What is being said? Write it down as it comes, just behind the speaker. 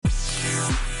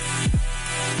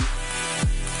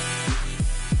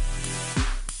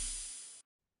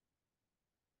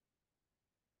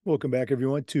Welcome back,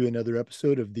 everyone, to another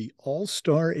episode of the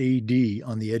All-Star AD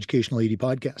on the Educational AD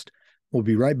Podcast. We'll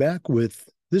be right back with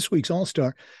this week's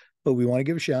All-Star, but we want to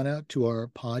give a shout out to our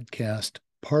podcast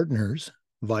partners,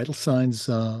 Vital Signs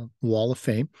Wall of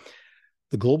Fame,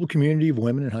 the Global Community of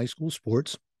Women in High School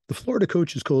Sports, the Florida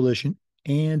Coaches Coalition,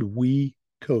 and We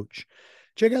Coach.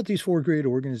 Check out these four great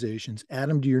organizations, add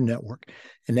them to your network.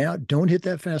 And now don't hit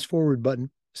that fast forward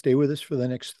button. Stay with us for the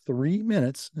next 3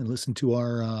 minutes and listen to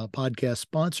our podcast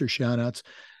sponsor shout outs.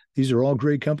 These are all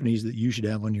great companies that you should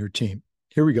have on your team.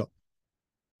 Here we go.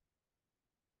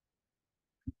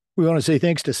 We want to say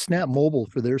thanks to Snap Mobile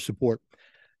for their support.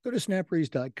 Go to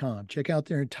snapraise.com. Check out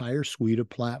their entire suite of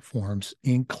platforms,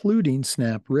 including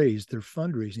SnapRaise, their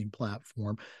fundraising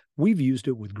platform. We've used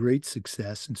it with great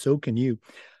success, and so can you.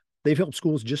 They've helped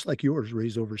schools just like yours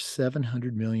raise over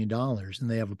 $700 million, and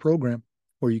they have a program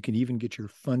where you can even get your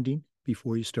funding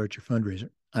before you start your fundraiser.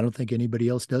 I don't think anybody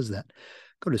else does that.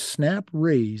 Go to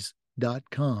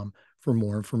snapraise.com for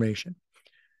more information.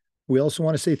 We also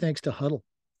want to say thanks to Huddle.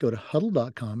 Go to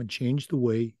huddle.com and change the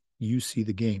way you see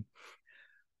the game.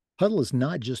 Huddle is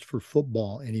not just for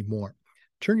football anymore.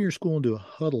 Turn your school into a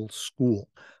Huddle school.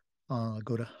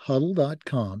 Go to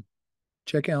huddle.com.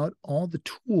 Check out all the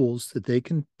tools that they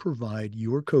can provide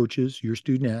your coaches, your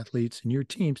student athletes, and your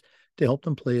teams to help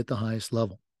them play at the highest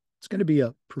level. It's going to be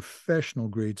a professional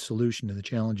grade solution to the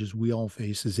challenges we all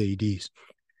face as ADs.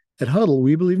 At Huddle,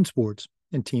 we believe in sports,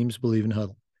 and teams believe in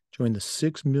Huddle. Join the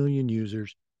 6 million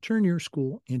users. Turn your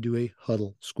school into a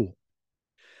Huddle school.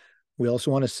 We also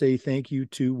want to say thank you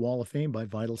to Wall of Fame by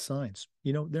Vital Signs.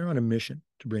 You know, they're on a mission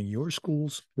to bring your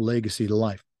school's legacy to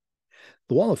life.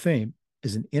 The Wall of Fame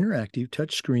is an interactive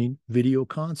touchscreen video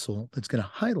console that's going to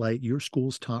highlight your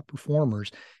school's top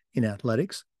performers in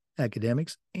athletics,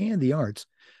 academics, and the arts.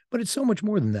 But it's so much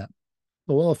more than that.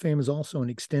 The Wall of Fame is also an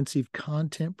extensive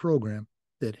content program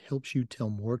that helps you tell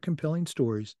more compelling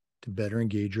stories to better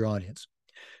engage your audience.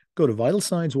 Go to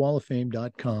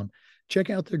vitalsignswalloffame.com. Check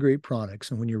out their great products,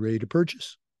 and when you're ready to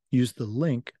purchase, use the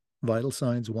link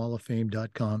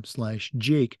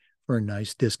vitalsignswalloffame.com/Jake for a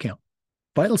nice discount.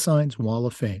 Vital Signs Wall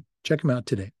of Fame. Check them out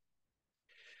today.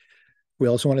 We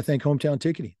also want to thank Hometown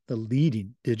Ticketing, the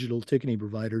leading digital ticketing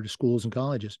provider to schools and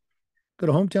colleges. Go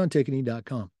to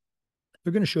hometownticketing.com.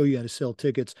 They're going to show you how to sell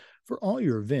tickets for all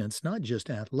your events, not just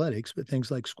athletics, but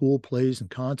things like school plays and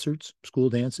concerts,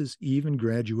 school dances, even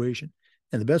graduation.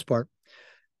 And the best part,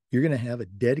 you're going to have a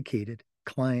dedicated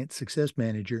client success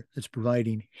manager that's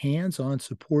providing hands-on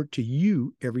support to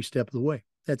you every step of the way.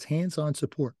 That's hands-on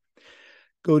support.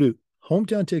 Go to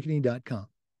hometownticketing.com.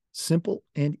 Simple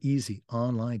and easy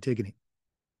online ticketing.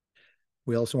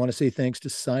 We also want to say thanks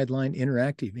to Sideline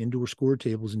Interactive indoor score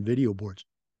tables and video boards.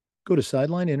 Go to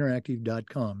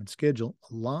sidelineinteractive.com and schedule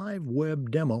a live web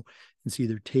demo and see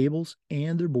their tables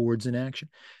and their boards in action.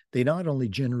 They not only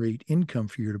generate income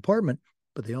for your department,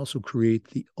 but they also create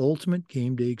the ultimate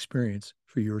game day experience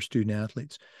for your student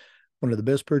athletes. One of the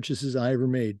best purchases I ever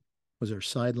made was our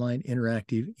Sideline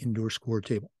Interactive indoor score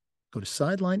table. Go to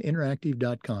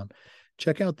sidelineinteractive.com.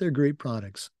 Check out their great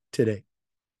products today.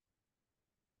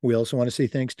 We also want to say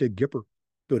thanks to Gipper.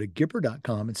 Go to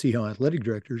Gipper.com and see how athletic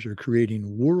directors are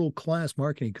creating world-class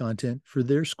marketing content for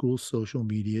their school's social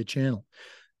media channel.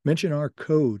 Mention our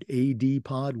code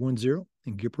ADPOD10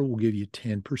 and Gipper will give you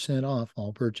 10% off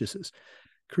all purchases.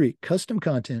 Create custom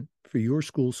content for your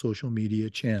school's social media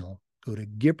channel. Go to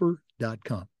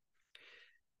Gipper.com.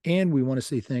 And we want to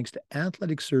say thanks to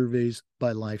Athletic Surveys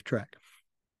by LifeTrack.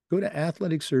 Go to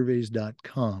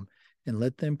athleticsurveys.com and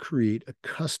let them create a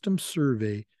custom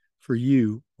survey for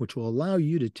you, which will allow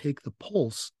you to take the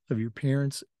pulse of your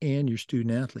parents and your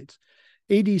student athletes.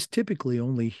 ADs typically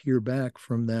only hear back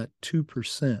from that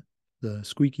 2%, the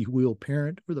squeaky wheel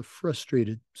parent or the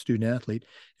frustrated student athlete,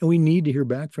 and we need to hear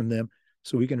back from them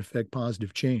so we can affect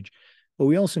positive change. But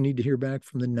we also need to hear back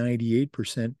from the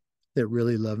 98% that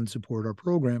really love and support our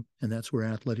program, and that's where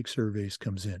Athletic Surveys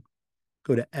comes in.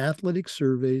 Go to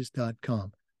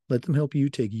athleticsurveys.com. Let them help you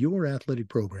take your athletic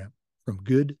program from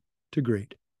good to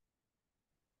great.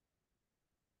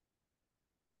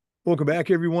 Welcome back,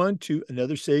 everyone, to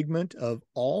another segment of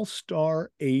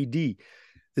All-Star AD.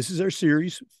 This is our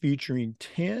series featuring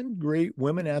 10 great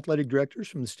women athletic directors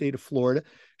from the state of Florida,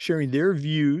 sharing their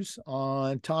views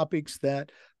on topics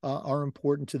that are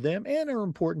important to them and are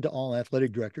important to all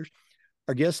athletic directors.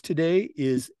 Our guest today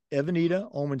is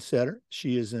Evanitta Omensetter.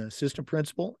 She is an assistant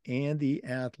principal and the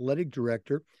athletic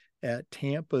director at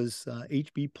Tampa's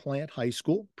HB Plant High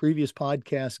School, previous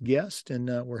podcast guest, and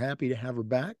we're happy to have her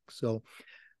back. So,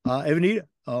 Evanitta,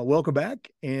 welcome back.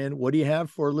 And what do you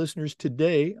have for listeners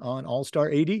today on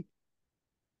All-Star AD?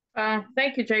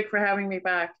 Thank you, Jake, for having me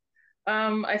back.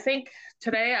 I think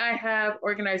today I have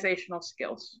organizational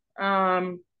skills.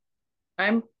 I'm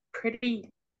pretty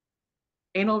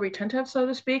anal retentive, so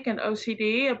to speak, and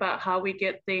OCD about how we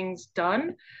get things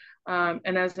done.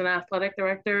 And as an athletic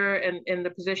director and in the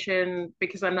position,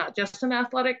 because I'm not just an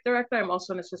athletic director, I'm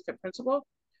also an assistant principal.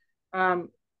 Um,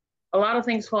 a lot of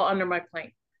things fall under my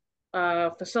plane.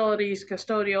 Facilities,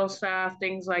 custodial staff,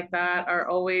 things like that are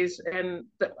always, and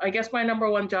I guess my number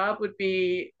one job would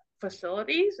be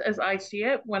facilities as I see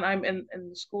it when I'm in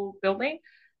the school building.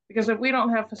 Because if we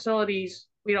don't have facilities,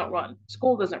 we don't run.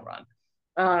 School doesn't run.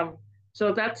 Um,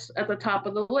 so that's at the top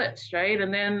of the list, right?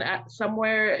 And then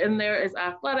somewhere in there is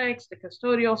athletics, the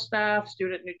custodial staff,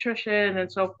 student nutrition,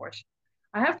 and so forth.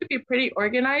 I have to be pretty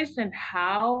organized in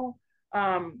how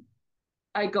um,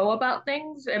 I go about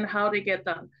things and how they get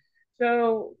done.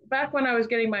 So back when I was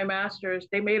getting my master's,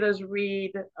 they made us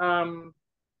read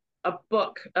a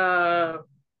book.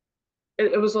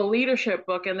 It was a leadership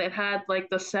book, and it had like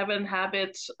the 7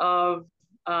 habits of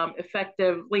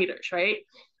effective leaders, right?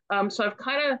 So I've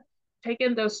kind of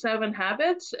taken those 7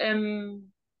 habits and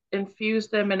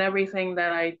infused them in everything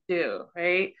that I do,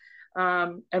 right?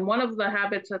 And one of the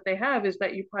habits that they have is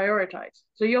that you prioritize.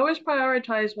 So you always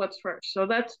prioritize what's first. So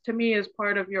that's to me is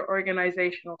part of your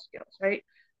organizational skills, right?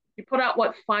 You put out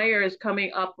what fire is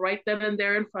coming up right then and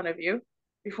there in front of you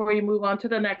before you move on to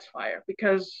the next fire,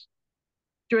 because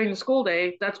during the school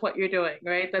day, that's what you're doing,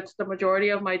 right? That's the majority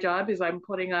of my job is I'm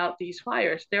putting out these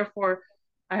fires. Therefore,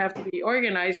 I have to be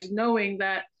organized, knowing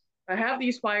that I have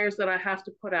these fires that I have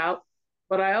to put out,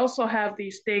 but I also have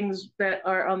these things that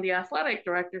are on the athletic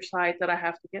director side that I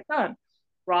have to get done.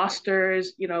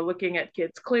 Rosters, looking at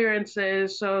kids'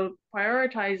 clearances. So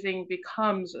prioritizing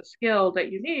becomes a skill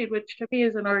that you need, which to me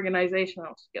is an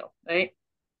organizational skill, right?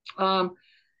 Um,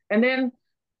 and then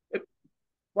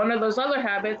one of those other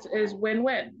habits is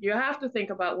win-win. You have to think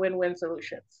about win-win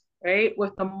solutions, right?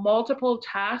 With the multiple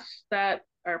tasks that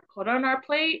are put on our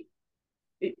plate,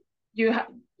 you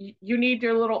you need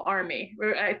your little army.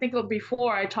 I think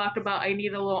before I talked about I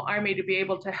need a little army to be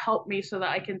able to help me so that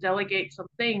I can delegate some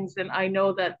things and I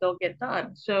know that they'll get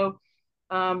done. So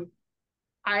um,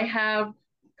 I have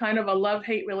kind of a love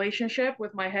hate relationship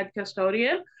with my head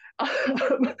custodian.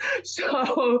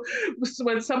 So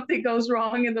when something goes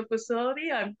wrong in the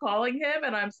facility, I'm calling him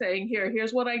and I'm saying,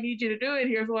 here's what I need you to do, and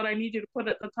here's what I need you to put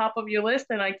at the top of your list.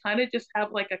 And I kind of just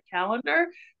have like a calendar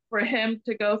for him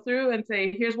to go through and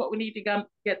say, here's what we need to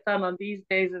get done on these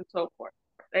days and so forth.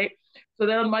 Right. So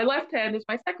then on my left hand is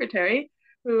my secretary,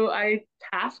 who I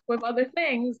task with other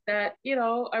things that,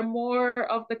 are more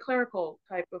of the clerical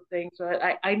type of things. So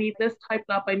I need this typed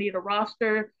up. I need a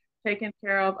roster taken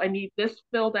care of. I need this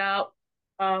filled out.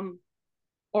 Um,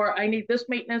 or I need this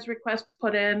maintenance request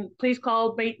put in. Please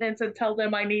call maintenance and tell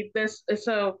them I need this.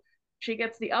 So she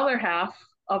gets the other half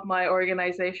of my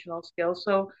organizational skills.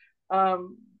 So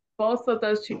um, both of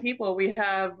those two people, we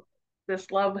have this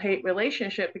love hate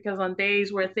relationship, because on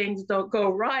days where things don't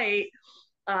go right,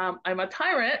 I'm a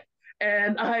tyrant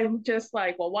and I'm just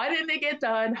like, well, why didn't they get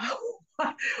done?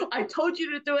 I told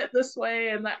you to do it this way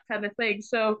and that kind of thing.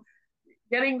 So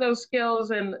getting those skills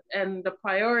and the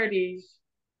priorities,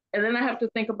 and then I have to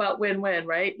think about win-win,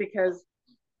 right? Because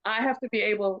I have to be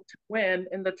able to win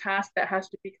in the task that has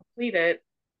to be completed,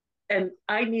 and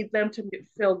I need them to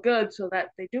feel good so that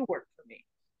they do work for me.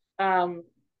 Um,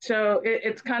 so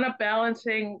it's kind of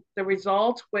balancing the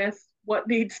result with what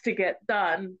needs to get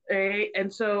done, right?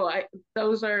 And so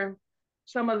those are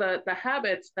some of the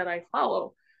habits that I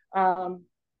follow. Um,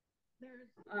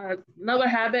 Another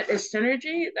habit is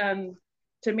synergy, and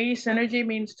to me, synergy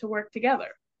means to work together,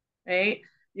 right?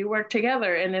 You work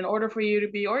together, and in order for you to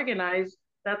be organized,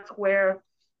 that's where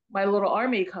my little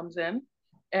army comes in,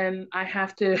 and I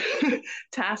have to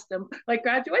task them like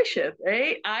graduation,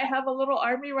 right? I have a little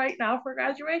army right now for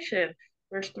graduation.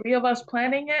 There's 3 of us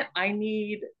planning it. I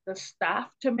need the staff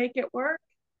to make it work,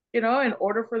 in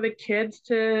order for the kids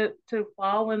to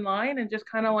fall in line and just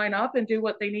kind of line up and do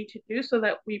what they need to do so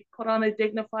that we put on a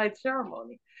dignified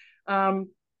ceremony. Um,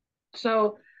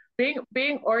 so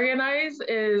being organized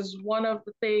is one of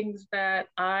the things that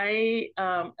I,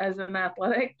 as an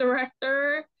athletic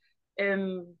director,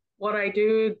 and what I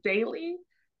do daily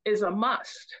is a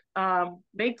must.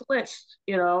 Make lists.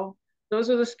 Those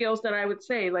are the skills that I would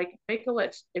say. Like, make a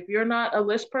list. If you're not a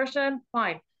list person,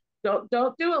 fine.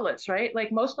 Don't do a list, right?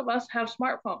 Like, most of us have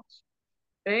smartphones,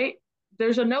 right?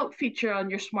 There's a note feature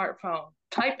on your smartphone.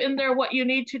 Type in there what you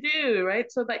need to do,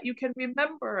 right? So that you can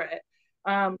remember it.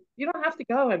 You don't have to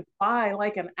go and buy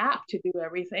like an app to do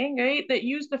everything, right? That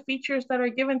use the features that are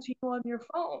given to you on your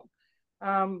phone.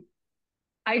 Um,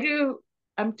 I do,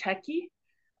 I'm techie.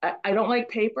 I don't like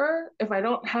paper. If I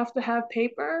don't have to have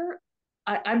paper,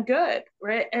 I'm good,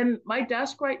 right? And my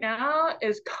desk right now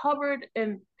is covered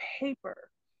in paper.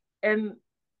 And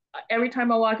every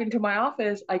time I walk into my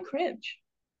office, I cringe.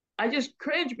 I just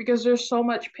cringe because there's so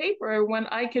much paper when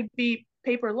I could be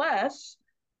paperless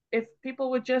if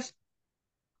people would just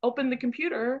open the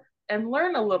computer and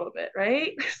learn a little bit,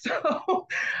 right? So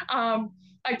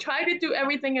I try to do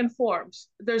everything in forms.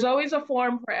 There's always a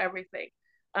form for everything.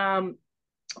 Um,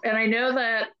 and I know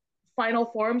that Final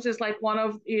Forms is like one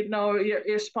of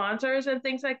your sponsors and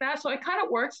things like that. So it kind of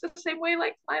works the same way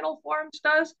like Final Forms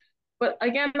does. But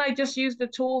again, I just use the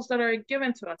tools that are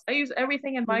given to us. I use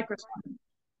everything in Microsoft,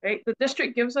 right? The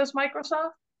district gives us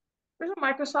Microsoft. There's a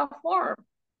Microsoft form.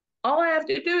 All I have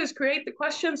to do is create the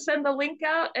question, send the link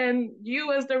out, and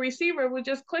you as the receiver would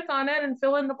just click on it and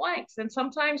fill in the blanks. And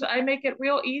sometimes I make it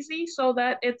real easy so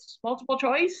that it's multiple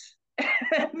choice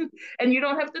and you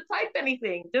don't have to type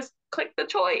anything. Just click the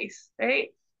choice, right?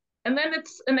 And then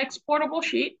it's an exportable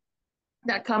sheet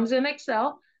that comes in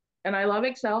Excel. And I love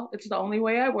Excel. It's the only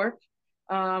way I work.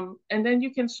 And then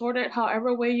you can sort it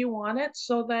however way you want it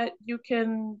so that you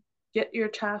can get your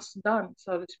tasks done,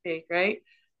 so to speak, right?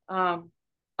 Um,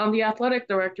 on the athletic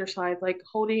director side, like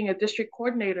holding a district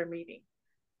coordinator meeting,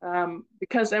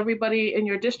 because everybody in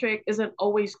your district isn't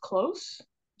always close.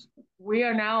 We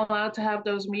are now allowed to have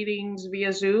those meetings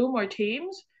via Zoom or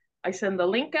Teams. I send the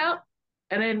link out,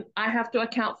 and then I have to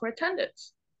account for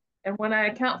attendance. And when I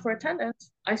account for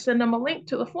attendance, I send them a link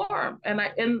to the forum. And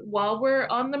while we're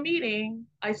on the meeting,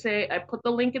 I put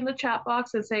the link in the chat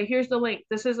box and say, here's the link.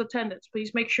 This is attendance.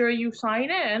 Please make sure you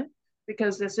sign in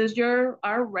because this is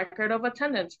our record of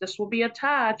attendance. This will be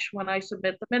attached when I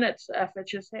submit the minutes to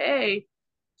FHSA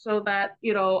so that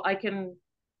I can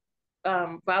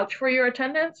vouch for your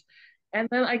attendance, and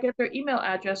then I get their email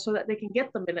address so that they can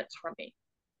get the minutes from me,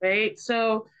 right?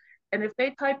 So, and if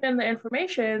they type in the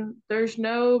information, there's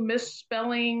no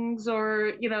misspellings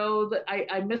or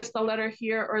I missed a letter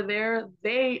here or there.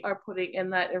 They are putting in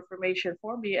that information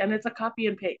for me, and it's a copy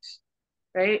and paste,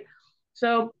 right?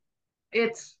 So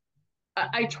it's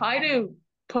I try to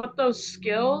put those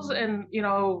skills and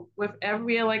with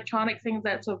every electronic thing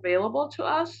that's available to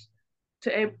us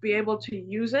to be able to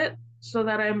use it so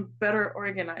that I'm better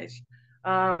organized.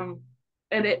 Um,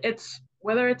 and it's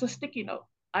whether it's a sticky note.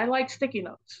 I like sticky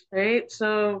notes, right?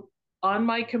 So on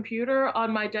my computer,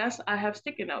 on my desk, I have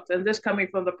sticky notes, and this coming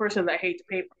from the person that hates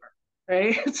paper,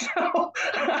 right? So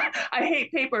I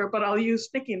hate paper, but I'll use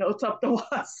sticky notes up the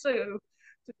wazoo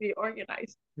to be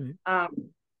organized. Right.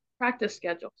 Practice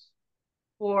schedules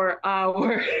for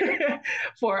our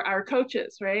for our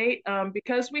coaches, right?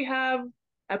 Because we have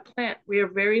a plant, we are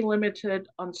very limited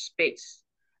on space.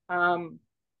 Um,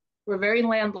 we're very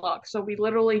landlocked, so we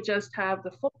literally just have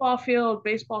the football field,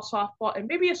 baseball, softball, and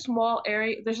maybe a small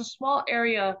area. There's a small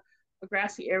area, a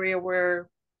grassy area where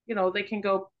they can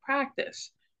go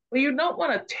practice. Well, you don't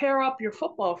want to tear up your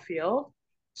football field,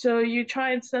 so you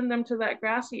try and send them to that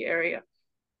grassy area.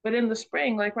 But in the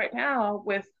spring, like right now,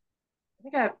 I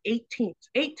think I have eight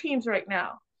teams right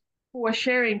now who are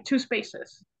sharing two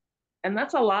spaces. And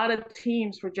that's a lot of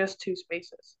teams for just two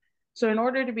spaces. So in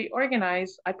order to be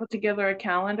organized, I put together a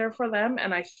calendar for them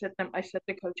and I set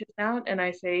the coaches down and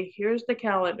I say, here's the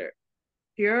calendar.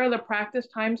 Here are the practice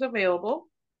times available.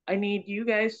 I need you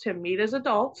guys to meet as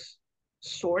adults,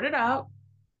 sort it out,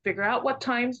 figure out what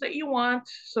times that you want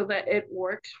so that it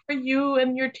works for you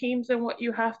and your teams and what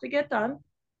you have to get done,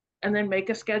 and then make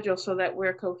a schedule so that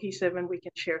we're cohesive and we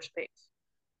can share space.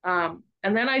 And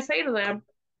then I say to them,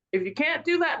 if you can't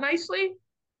do that nicely,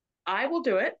 I will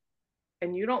do it.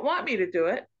 And you don't want me to do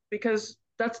it because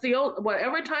that's the old,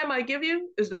 whatever time I give you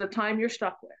is the time you're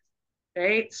stuck with.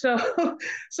 Right. So,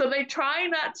 so they try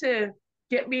not to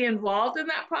get me involved in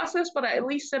that process, but I at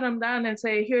least sit them down and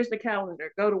say, here's the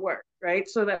calendar, go to work. Right.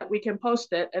 So that we can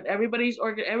post it and everybody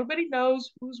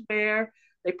knows who's where.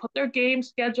 They put their game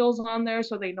schedules on there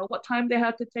so they know what time they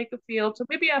have to take a field. So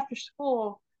maybe after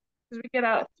school, because we get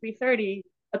out at 3:30,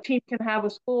 a team can have a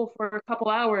school for a couple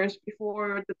hours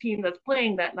before the team that's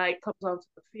playing that night comes onto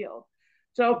the field.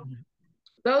 So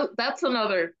that's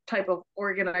another type of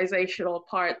organizational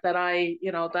part that I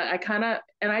kind of,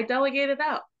 and I delegate it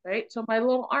out, right? So my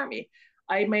little army,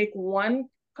 I make one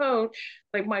coach,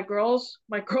 like my girls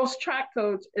track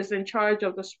coach is in charge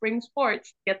of the spring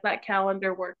sports, get that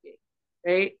calendar working,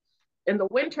 right? In the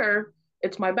winter,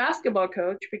 it's my basketball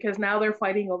coach because now they're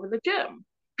fighting over the gym.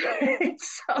 Right?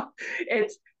 So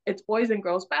it's boys and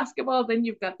girls basketball, then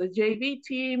you've got the JV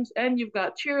teams and you've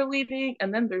got cheerleading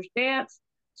and then there's dance.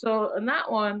 So in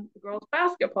that one, the girls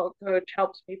basketball coach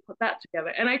helps me put that together.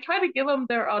 And I try to give them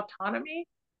their autonomy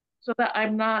so that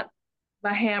I'm not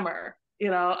the hammer.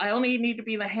 I only need to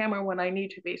be the hammer when I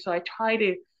need to be. So I try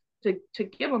to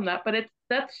give them that. But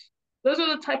those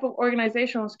are the type of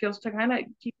organizational skills to kind of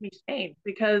keep me sane,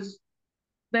 because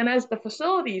then as the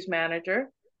facilities manager,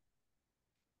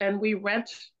 and we rent,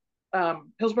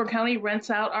 Hillsborough County rents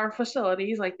out our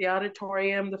facilities like the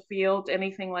auditorium, the fields,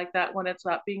 anything like that when it's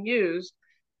not being used.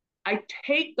 I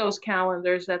take those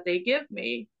calendars that they give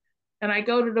me and I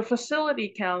go to the facility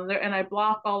calendar and I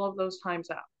block all of those times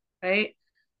out, right?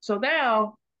 So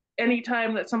now,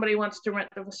 anytime that somebody wants to rent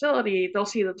the facility, they'll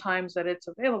see the times that it's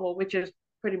available, which is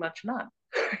pretty much none.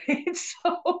 Right?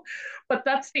 So, but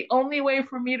that's the only way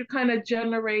for me to kind of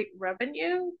generate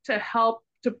revenue to help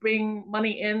to bring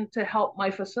money in to help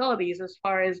my facilities as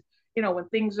far as, when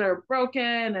things are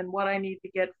broken and what I need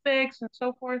to get fixed and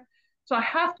so forth. So I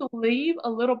have to leave a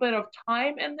little bit of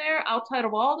time in there outside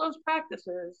of all those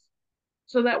practices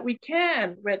so that we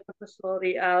can rent the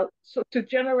facility out, so to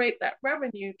generate that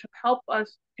revenue to help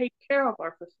us take care of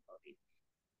our facility.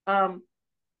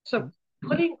 So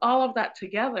putting all of that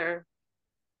together,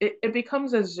 it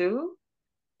becomes a zoo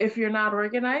if you're not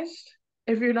organized,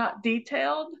 if you're not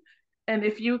detailed, and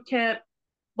if you can't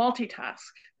multitask,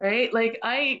 right?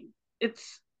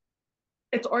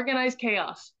 It's organized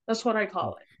chaos. That's what I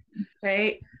call it,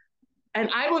 right? And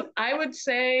I would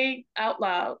say out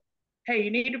loud, hey,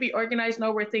 you need to be organized,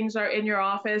 know where things are in your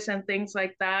office and things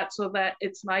like that, so that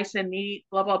it's nice and neat,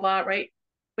 blah blah blah, right?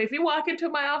 But if you walk into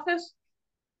my office,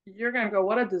 you're gonna go,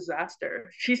 what a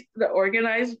disaster. She's the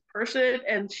organized person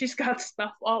and she's got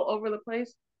stuff all over the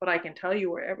place. But I can tell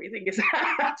you where everything is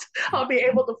at. I'll be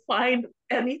able to find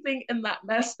anything in that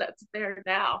mess that's there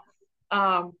now.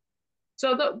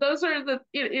 So those are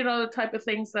the type of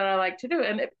things that I like to do.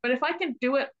 But if I can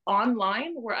do it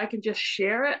online, where I can just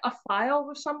share a file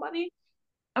with somebody,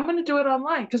 I'm going to do it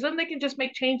online, because then they can just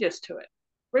make changes to it,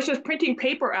 versus printing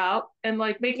paper out and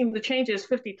like making the changes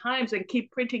 50 times and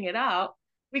keep printing it out.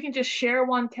 We can just share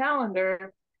one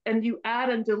calendar and you add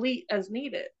and delete as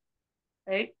needed,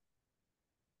 right?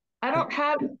 I don't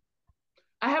have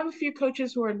I have a few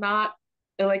coaches who are not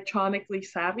electronically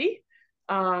savvy,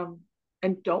 um,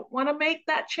 and don't want to make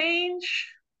that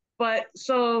change. But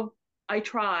so I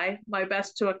try my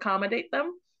best to accommodate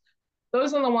them.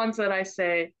 Those are the ones that I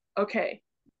say, okay,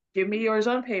 give me yours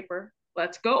on paper.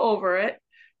 Let's go over it.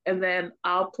 And then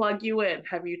I'll plug you in.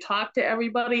 Have you talked to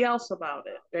everybody else about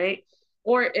it? Right.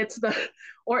 Or it's the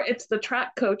or it's the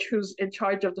track coach who's in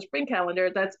charge of the spring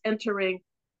calendar that's entering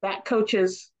that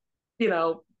coach's, you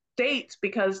know, dates,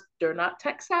 because they're not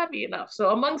tech savvy enough. So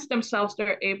amongst themselves,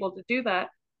 they're able to do that.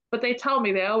 But they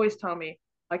always tell me,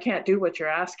 I can't do what you're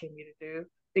asking me to do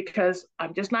because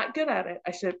I'm just not good at it.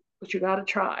 I said, but you got to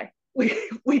try.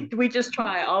 We just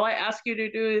try. All I ask you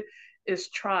to do is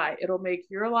try. It'll make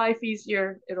your life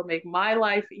easier. It'll make my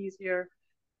life easier.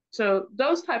 So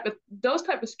those type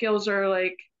of skills are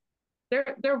like,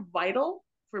 they're vital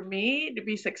for me to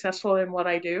be successful in what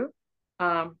I do.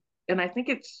 And I think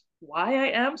it's why I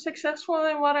am successful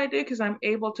in what I do, because I'm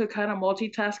able to kind of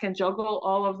multitask and juggle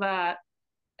all of that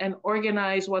and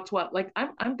organize what's what. Like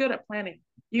I'm good at planning.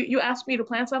 You ask me to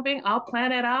plan something, I'll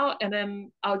plan it out and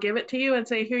then I'll give it to you and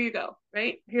say, here you go,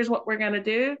 right? Here's what we're gonna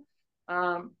do.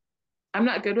 Um, I'm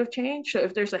not good with change. So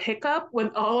if there's a hiccup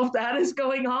when all of that is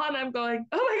going on, I'm going,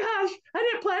 oh my gosh, I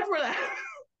didn't plan for that.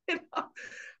 you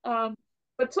know?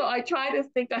 But so I try to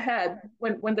think ahead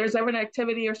when there's ever an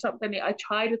activity or something. I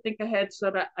try to think ahead so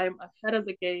that I'm ahead of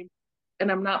the game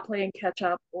and I'm not playing catch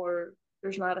up, or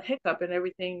there's not a hiccup and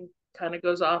everything kind of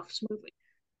goes off smoothly.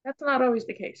 That's not always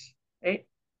the case, right?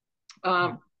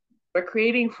 Um, but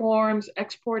creating forms,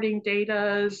 exporting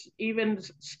datas, even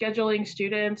scheduling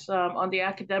students on the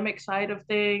academic side of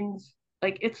things.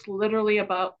 Like it's literally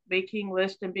about making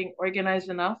lists and being organized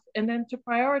enough, and then to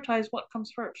prioritize what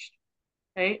comes first,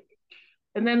 right?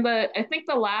 And then I think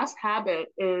the last habit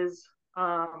is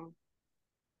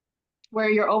where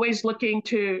you're always looking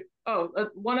to,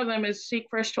 one of them is seek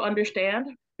first to understand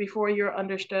before you're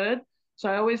understood. So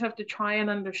I always have to try and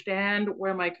understand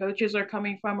where my coaches are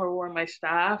coming from or where my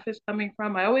staff is coming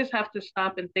from. I always have to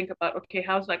stop and think about, okay,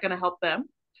 how's that going to help them?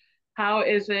 How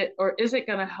is it, or is it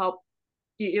going to help,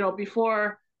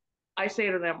 before I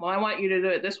say to them, well, I want you to do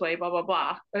it this way, blah, blah,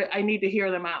 blah. I need to hear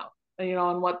them out,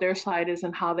 on what their side is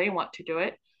and how they want to do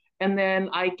it. And then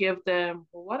I give them,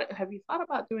 well, what have you thought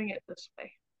about doing it this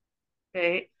way?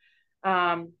 Okay.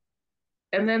 Um,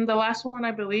 and then the last one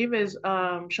I believe is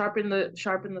sharpen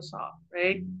the saw,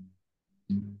 right?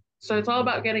 So it's all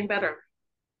about getting better,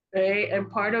 right? And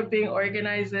part of being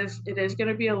organized is it is going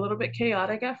to be a little bit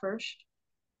chaotic at first,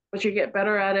 but you get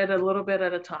better at it a little bit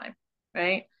at a time,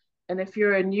 right? And if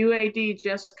you're a new AD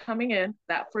just coming in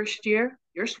that first year,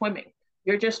 you're swimming.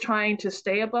 You're just trying to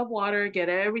stay above water, get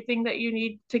everything that you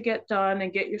need to get done,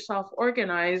 and get yourself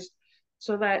organized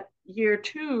so that year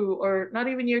two, or not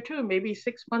even year two, maybe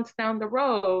 6 months down the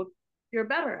road, you're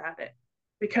better at it.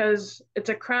 Because it's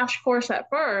a crash course at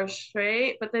first,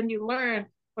 right? But then you learn,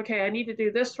 okay, I need to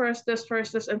do this first, this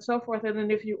first, this, and so forth. And then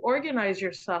if you organize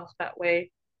yourself that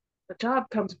way, the job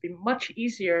comes to be much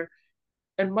easier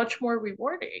and much more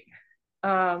rewarding.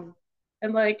 Um,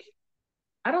 and like,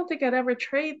 I don't think I'd ever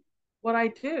trade what I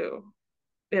do.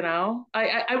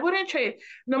 I wouldn't trade,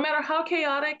 no matter how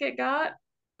chaotic it got,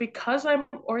 because I'm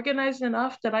organized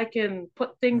enough that I can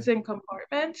put things in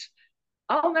compartments.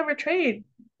 I'll never trade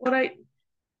what I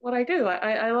do.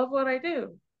 I love what I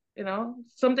do.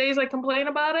 Some days I complain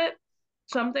about it.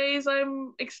 Some days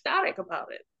I'm ecstatic about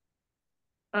it.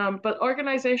 But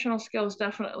organizational skills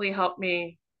definitely help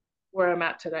me where I'm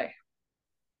at today.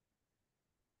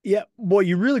 Yeah, boy,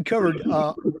 you really covered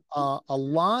a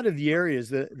lot of the areas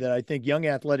that I think young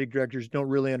athletic directors don't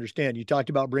really understand. You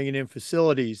talked about bringing in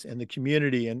facilities and the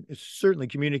community, and certainly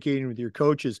communicating with your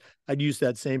coaches. I'd use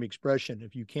that same expression.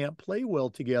 If you can't play well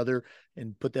together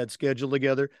and put that schedule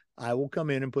together, I will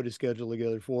come in and put a schedule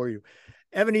together for you.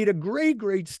 Evanitta, great,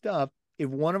 great stuff. If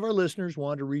one of our listeners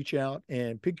wanted to reach out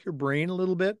and pick your brain a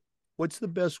little bit, what's the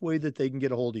best way that they can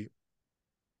get a hold of you?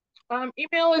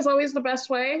 Email is always the best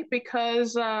way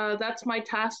because that's my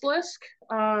task list.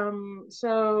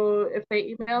 So if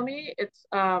they email me, it's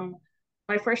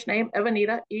my first name,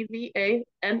 Evanitta, Evanitta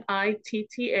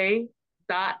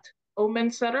dot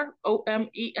Omensetter,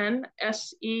 Omensetter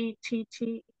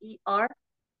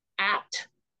at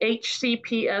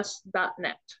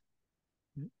hcps.net.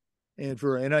 And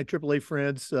for our NIAAA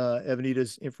friends,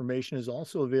 Evanitta's information is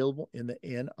also available in the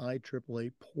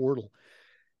NIAAA portal.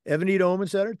 Evanitta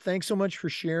Omensetter, thanks so much for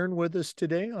sharing with us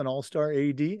today on All-Star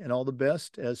AD, and all the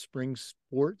best as spring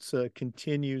sports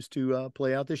continues to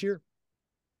play out this year.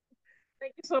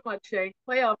 Thank you so much, Shay.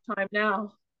 Playoff time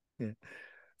now. Yeah.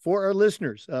 For our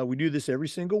listeners, we do this every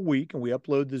single week, and we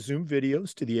upload the Zoom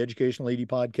videos to the Educational AD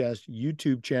Podcast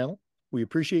YouTube channel. We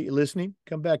appreciate you listening.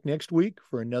 Come back next week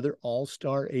for another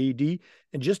All-Star AD,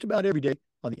 and just about every day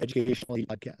on the Educational AD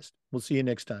Podcast. We'll see you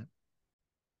next time.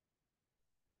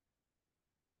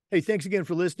 Hey, thanks again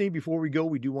for listening. Before we go,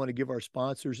 we do want to give our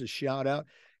sponsors a shout out.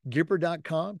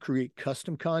 Gipper.com, create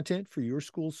custom content for your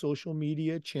school social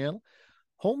media channel.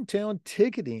 Hometown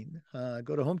Ticketing,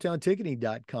 go to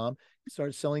hometownticketing.com,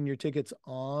 start selling your tickets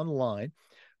online.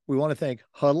 We want to thank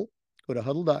Huddle. Go to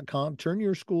huddle.com, turn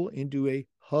your school into a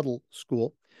Huddle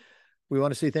school. We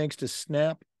want to say thanks to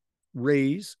Snap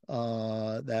Raise.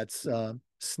 That's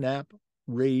snapraise.com.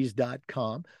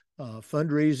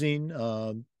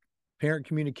 Fundraising, parent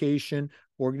communication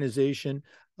organization,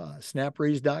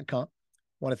 snapraise.com.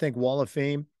 Want to thank Wall of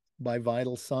Fame by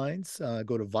Vital Signs.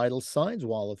 Go to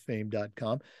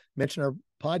vitalsignswalloffame.com. Mention our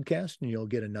podcast and you'll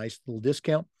get a nice little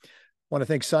discount. Want to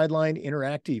thank Sideline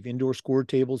Interactive, indoor score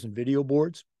tables and video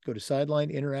boards. Go to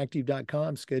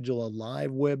sidelineinteractive.com, schedule a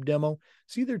live web demo,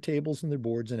 see their tables and their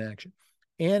boards in action.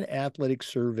 And Athletic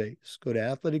Surveys. Go to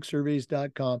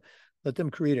athleticsurveys.com. Let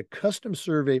them create a custom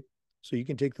survey so you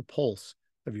can take the pulse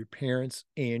of your parents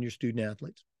and your student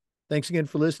athletes. Thanks again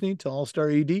for listening to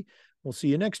All-Star AD. We'll see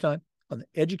you next time on the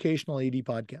Educational AD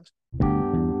Podcast.